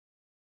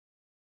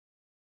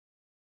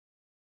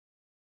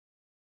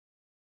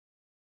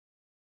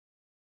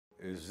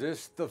Is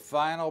this the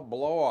final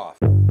blow-off?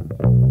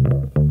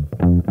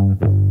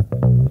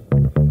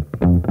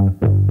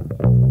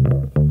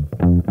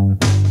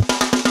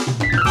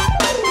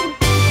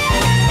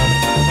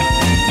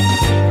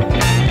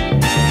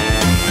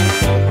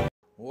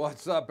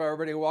 What's up,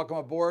 everybody? Welcome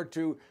aboard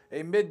to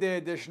a midday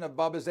edition of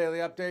Bubba's Daily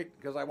Update,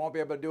 because I won't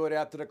be able to do it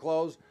after the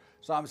close.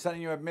 So I'm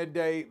sending you a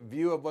midday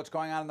view of what's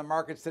going on in the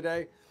markets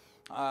today.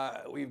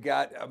 We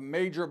had a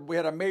major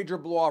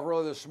blow-off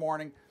early this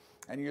morning,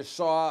 and you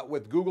saw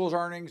with Google's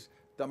earnings,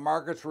 the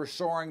markets were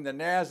soaring, the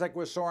NASDAQ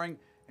was soaring,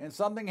 and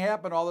something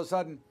happened all of a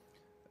sudden.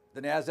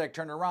 The NASDAQ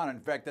turned around. In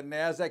fact, the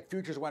NASDAQ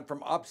futures went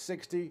from up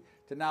 60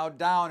 to now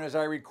down, as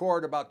I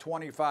record, about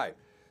 25.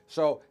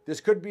 So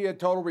this could be a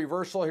total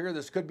reversal here.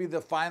 This could be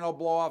the final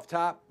blow off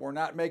top. We're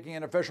not making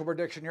an official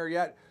prediction here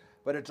yet,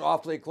 but it's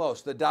awfully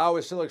close. The Dow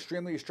is still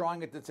extremely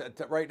strong.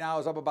 Right now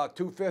is up about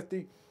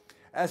 250.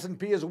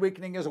 S&P is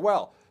weakening as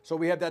well. So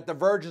we have that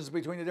divergence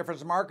between the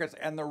different markets,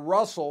 and the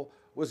Russell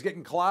was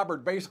getting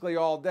clobbered basically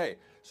all day.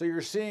 So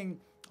you're seeing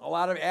a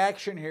lot of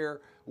action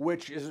here,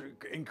 which is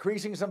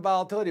increasing some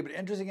volatility. But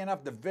interesting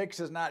enough, the VIX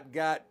has not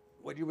got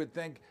what you would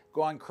think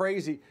gone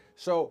crazy.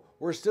 So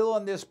we're still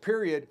in this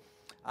period.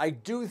 I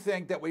do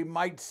think that we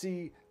might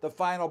see the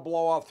final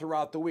blow off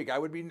throughout the week.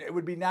 It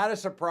would be not a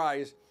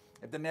surprise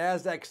if the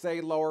NASDAQ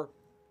stayed lower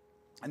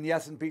and the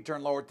S&P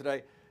turned lower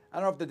today. I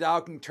don't know if the Dow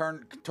can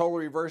turn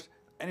totally reverse.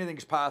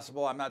 Anything's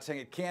possible. I'm not saying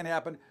it can't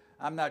happen.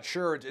 I'm not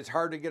sure. It's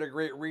hard to get a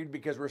great read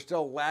because we're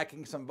still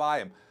lacking some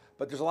volume.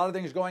 But there's a lot of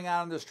things going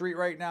on the street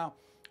right now.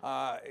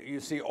 You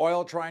see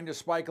oil trying to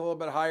spike a little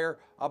bit higher,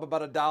 up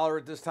about $1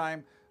 at this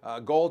time.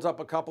 Gold's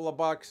up a couple of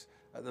bucks.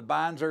 The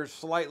bonds are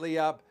slightly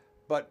up.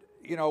 But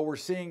you know, we're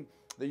seeing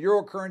the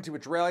euro currency,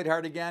 which rallied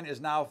hard again,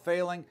 is now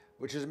failing,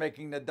 which is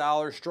making the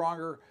dollar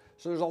stronger.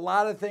 So there's a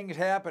lot of things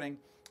happening.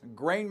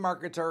 Grain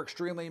markets are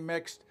extremely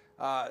mixed.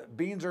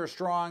 Beans are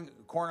strong.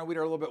 Corn and wheat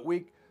are a little bit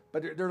weak.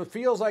 But there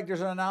feels like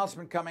there's an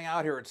announcement coming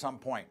out here at some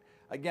point.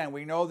 Again,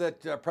 we know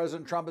that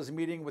President Trump is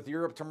meeting with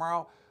Europe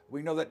tomorrow.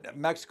 We know that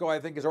Mexico, I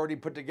think, has already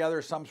put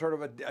together some sort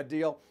of a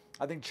deal.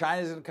 I think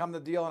China's going to come to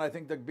the deal, and I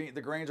think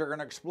the grains are going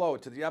to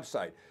explode to the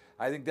upside.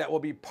 I think that will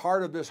be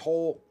part of this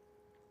whole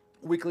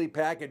weekly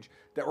package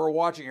that we're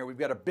watching here. We've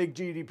got a big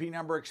GDP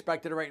number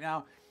expected right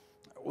now.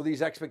 Well,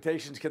 these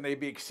expectations, can they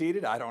be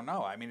exceeded? I don't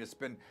know. I mean, it's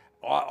been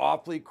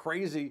awfully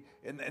crazy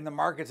in the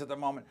markets at the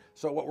moment.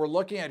 So what we're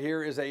looking at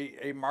here is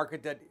a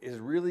market that is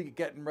really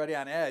getting ready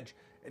on edge.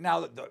 And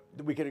now that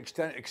we could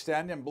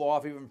extend and blow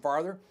off even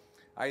farther,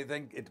 I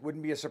think it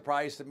wouldn't be a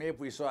surprise to me if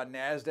we saw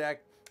NASDAQ,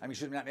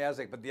 excuse me, not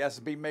NASDAQ, but the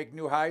S&P make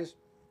new highs.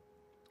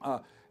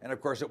 And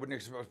of course, it wouldn't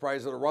be a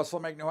surprise that the Russell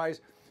make new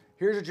highs.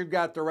 Here's what you've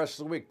got the rest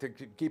of the week to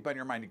keep on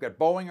your mind. You've got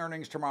Boeing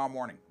earnings tomorrow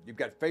morning. You've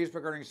got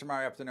Facebook earnings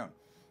tomorrow afternoon.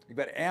 You've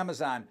got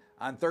Amazon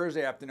on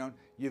Thursday afternoon.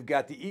 You've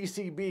got the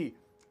ECB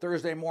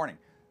Thursday morning.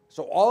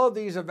 So all of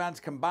these events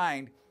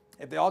combined,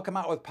 if they all come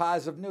out with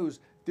positive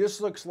news,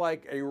 this looks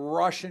like a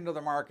rush into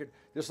the market.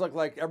 This looks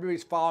like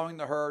everybody's following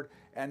the herd,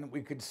 and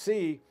we could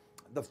see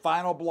the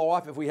final blow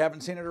off if we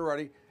haven't seen it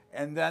already,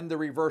 and then the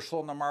reversal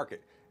in the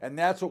market. And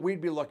that's what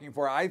we'd be looking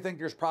for. I think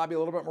there's probably a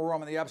little bit more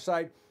room on the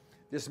upside.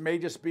 This may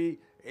just be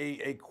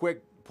a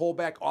quick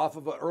pullback off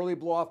of an early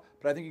blow-off,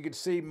 but I think you could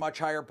see much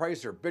higher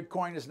price here.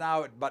 Bitcoin is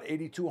now at about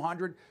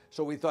 8,200,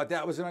 so we thought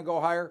that was going to go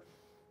higher.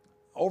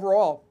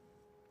 Overall,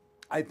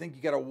 I think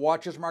you got to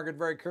watch this market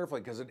very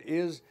carefully because it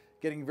is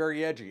getting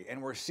very edgy,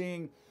 and we're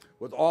seeing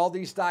with all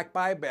these stock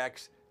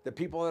buybacks, the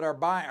people that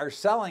are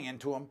selling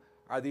into them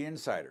are the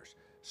insiders.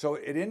 So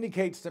it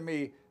indicates to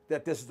me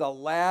that this is the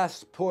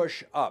last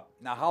push up.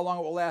 Now, how long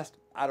it will last,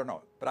 I don't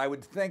know, but I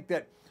would think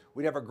that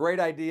we'd have a great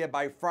idea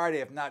by Friday,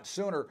 if not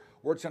sooner,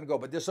 where it's going to go.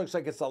 But this looks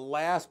like it's the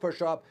last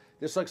push up.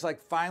 This looks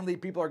like finally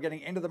people are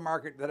getting into the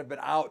market that have been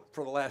out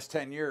for the last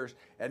 10 years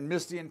and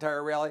missed the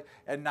entire rally.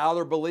 And now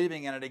they're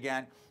believing in it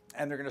again,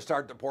 and they're going to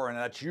start to pour in.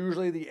 And that's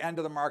usually the end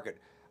of the market.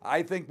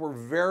 I think we're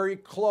very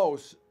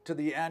close to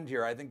the end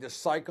here. I think the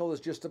cycle is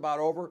just about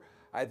over.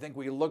 I think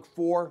we look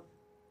for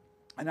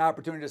an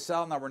opportunity to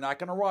sell. Now, we're not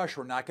going to rush.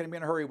 We're not going to be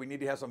in a hurry. We need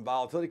to have some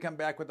volatility come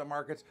back with the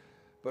markets.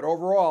 But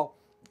overall,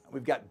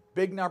 we've got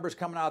big numbers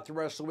coming out the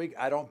rest of the week.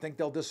 I don't think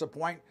they'll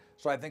disappoint.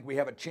 So I think we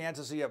have a chance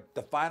to see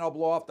the final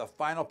blow off, the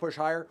final push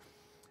higher.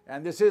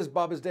 And this is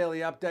Bubba's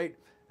Daily Update.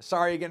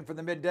 Sorry again for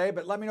the midday,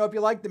 but let me know if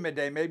you like the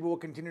midday. Maybe we'll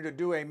continue to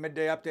do a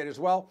midday update as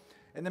well.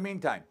 In the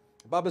meantime,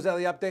 Bubba's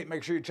Daily Update.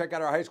 Make sure you check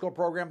out our high school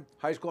program,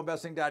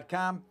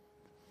 highschoolinvesting.com.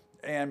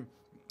 And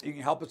you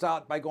can help us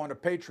out by going to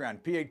Patreon,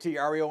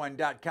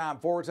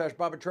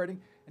 patreon.com/Bubba Trading.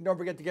 And don't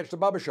forget to catch the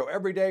Bubba Show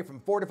every day from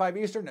 4 to 5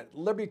 Eastern at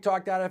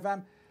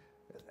libertytalk.fm.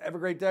 Have a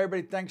great day,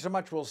 everybody. Thanks so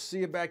much. We'll see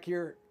you back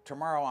here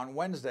tomorrow on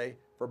Wednesday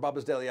for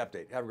Bubba's Daily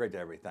Update. Have a great day,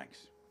 everybody.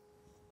 Thanks.